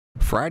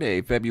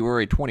Friday,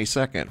 February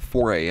 22nd,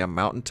 4 a.m.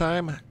 Mountain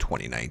Time,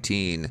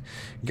 2019.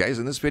 Guys,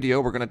 in this video,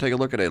 we're going to take a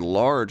look at a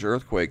large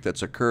earthquake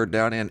that's occurred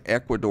down in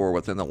Ecuador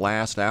within the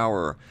last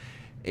hour.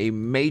 A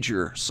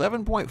major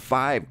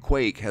 7.5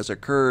 quake has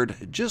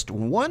occurred just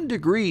 1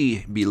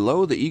 degree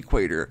below the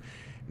equator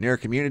near a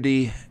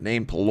community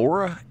named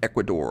Palora,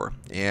 Ecuador.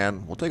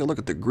 And we'll take a look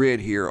at the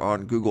grid here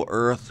on Google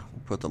Earth.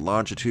 We'll put the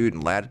longitude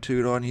and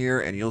latitude on here,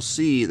 and you'll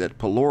see that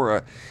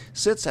Palora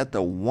sits at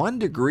the 1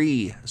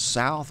 degree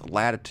south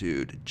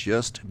latitude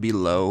just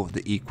below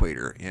the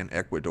equator in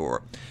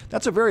Ecuador.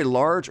 That's a very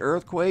large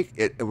earthquake.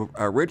 It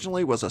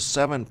originally was a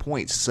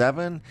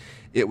 7.7.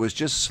 It was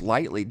just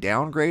slightly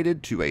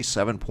downgraded to a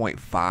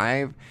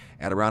 7.5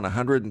 at around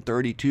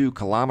 132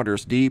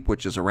 kilometers deep,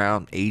 which is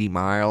around 80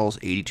 miles,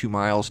 82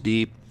 miles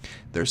deep.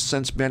 There's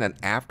since been an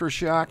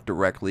aftershock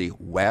directly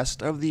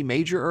west of the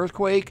major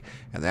earthquake,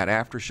 and that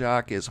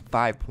aftershock is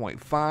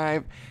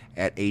 5.5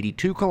 at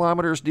 82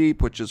 kilometers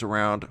deep, which is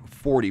around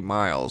 40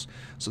 miles.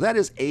 So that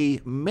is a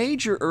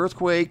major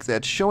earthquake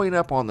that's showing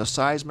up on the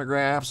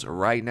seismographs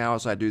right now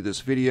as I do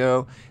this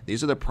video.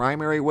 These are the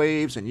primary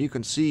waves, and you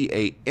can see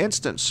an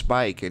instant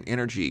spike in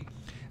energy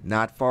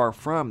not far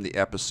from the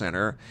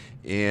epicenter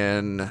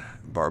in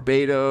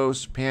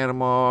Barbados,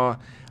 Panama.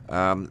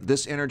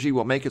 This energy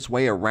will make its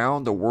way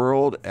around the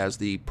world as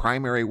the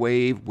primary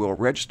wave will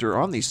register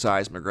on these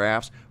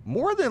seismographs.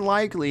 More than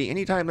likely,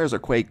 anytime there's a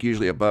quake,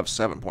 usually above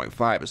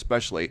 7.5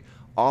 especially,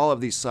 all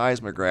of these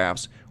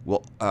seismographs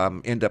will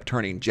end up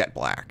turning jet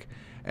black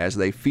as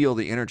they feel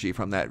the energy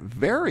from that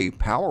very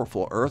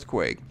powerful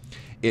earthquake.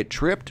 It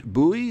tripped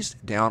buoys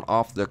down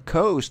off the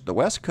coast, the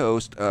west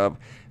coast of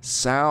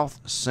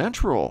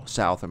central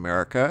South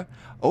America,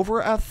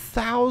 over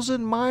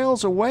 1,000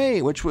 miles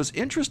away, which was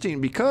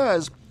interesting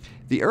because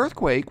the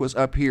earthquake was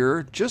up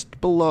here just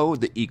below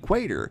the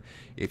equator.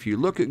 If you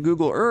look at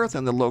Google Earth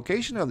and the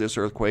location of this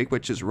earthquake,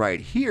 which is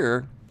right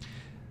here,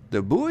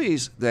 the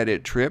buoys that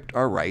it tripped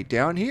are right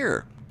down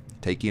here.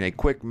 Taking a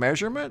quick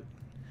measurement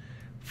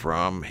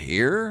from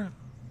here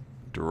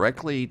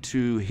directly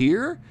to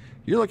here,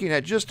 you're looking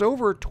at just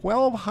over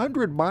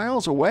 1,200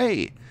 miles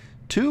away.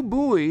 2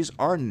 buoys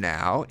are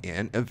now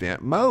in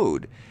event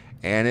mode,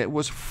 and it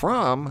was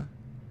from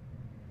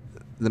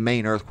the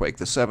main earthquake,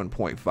 the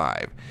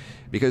 7.5,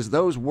 because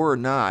those were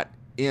not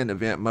in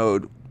event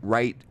mode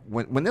right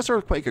when this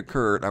earthquake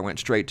occurred. I went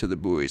straight to the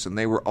buoys, and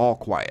they were all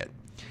quiet.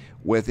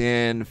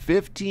 Within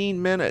 15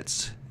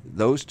 minutes,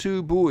 those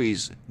 2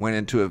 buoys went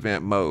into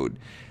event mode.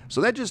 So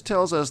that just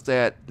tells us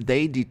that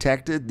they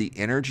detected the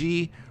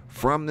energy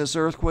from this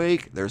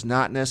earthquake. There's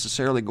not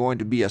necessarily going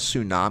to be a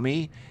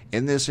tsunami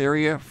in this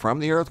area from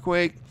the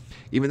earthquake,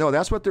 even though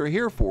that's what they're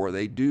here for.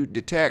 They do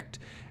detect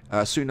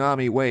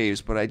tsunami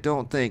waves, but I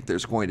don't think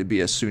there's going to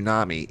be a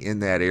tsunami in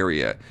that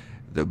area.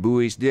 The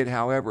buoys did,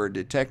 however,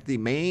 detect the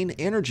main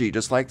energy,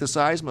 just like the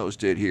Seismos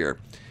did here,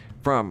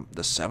 from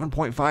the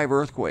 7.5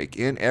 earthquake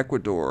in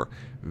Ecuador.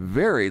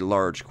 Very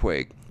large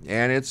quake.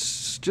 And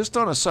it's just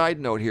on a side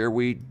note here,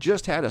 we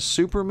just had a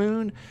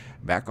supermoon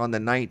back on the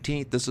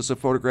 19th. This is a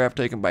photograph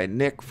taken by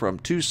Nick from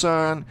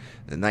Tucson.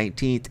 The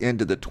 19th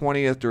into the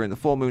 20th during the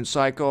full moon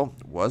cycle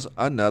was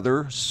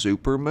another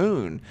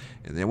supermoon.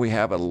 And then we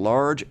have a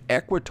large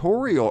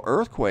equatorial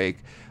earthquake,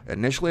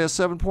 initially a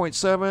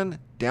 7.7,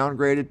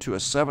 downgraded to a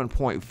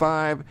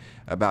 7.5,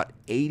 about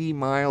 80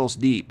 miles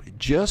deep,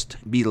 just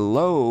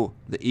below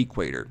the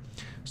equator.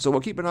 So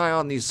we'll keep an eye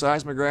on these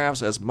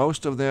seismographs, as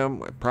most of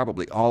them,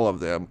 probably all of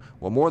them,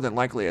 will more than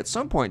likely at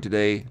some point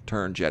today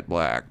turn jet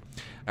black.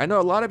 I know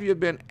a lot of you have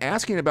been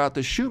asking about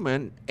the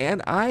Schumann,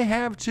 and I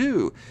have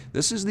too.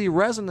 This is the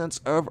resonance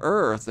of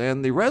Earth,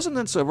 and the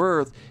resonance of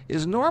Earth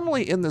is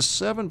normally in the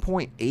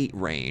 7.8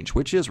 range,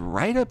 which is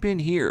right up in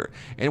here.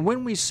 And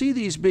when we see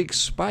these big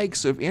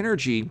spikes of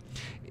energy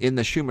in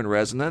the Schumann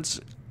resonance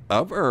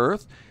of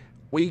Earth,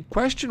 we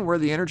question where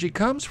the energy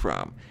comes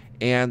from.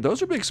 And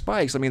those are big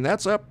spikes. I mean,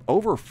 that's up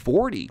over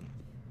 40.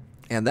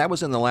 And that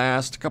was in the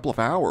last couple of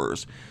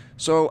hours.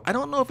 So I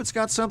don't know if it's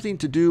got something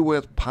to do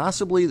with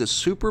possibly the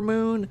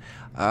supermoon.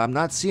 I'm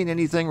not seeing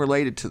anything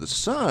related to the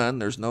sun.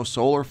 There's no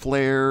solar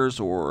flares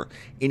or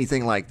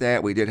anything like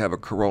that. We did have a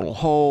coronal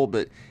hole,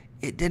 but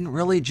it didn't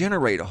really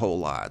generate a whole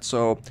lot.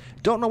 So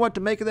don't know what to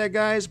make of that,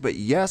 guys, but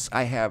yes,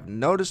 I have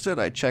noticed it.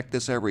 I check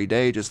this every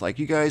day just like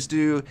you guys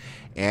do,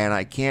 and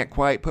I can't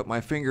quite put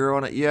my finger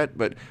on it yet,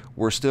 but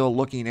we're still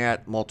looking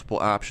at multiple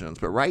options.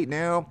 But right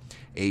now,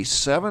 a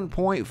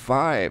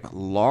 7.5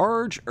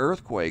 large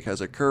earthquake has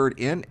occurred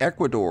in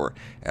Ecuador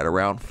at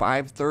around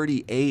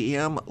 5:30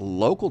 a.m.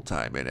 local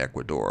time in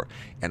Ecuador,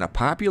 and a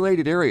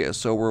populated area.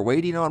 So we're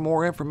waiting on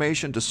more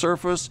information to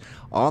surface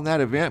on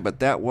that event,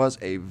 but that was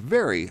a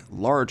very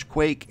large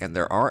quake, and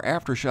there are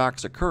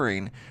aftershocks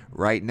occurring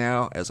right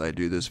now as I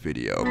do this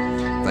video.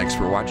 Thanks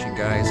for watching,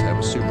 guys. Have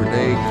a super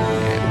day,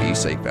 and be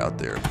safe out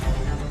there.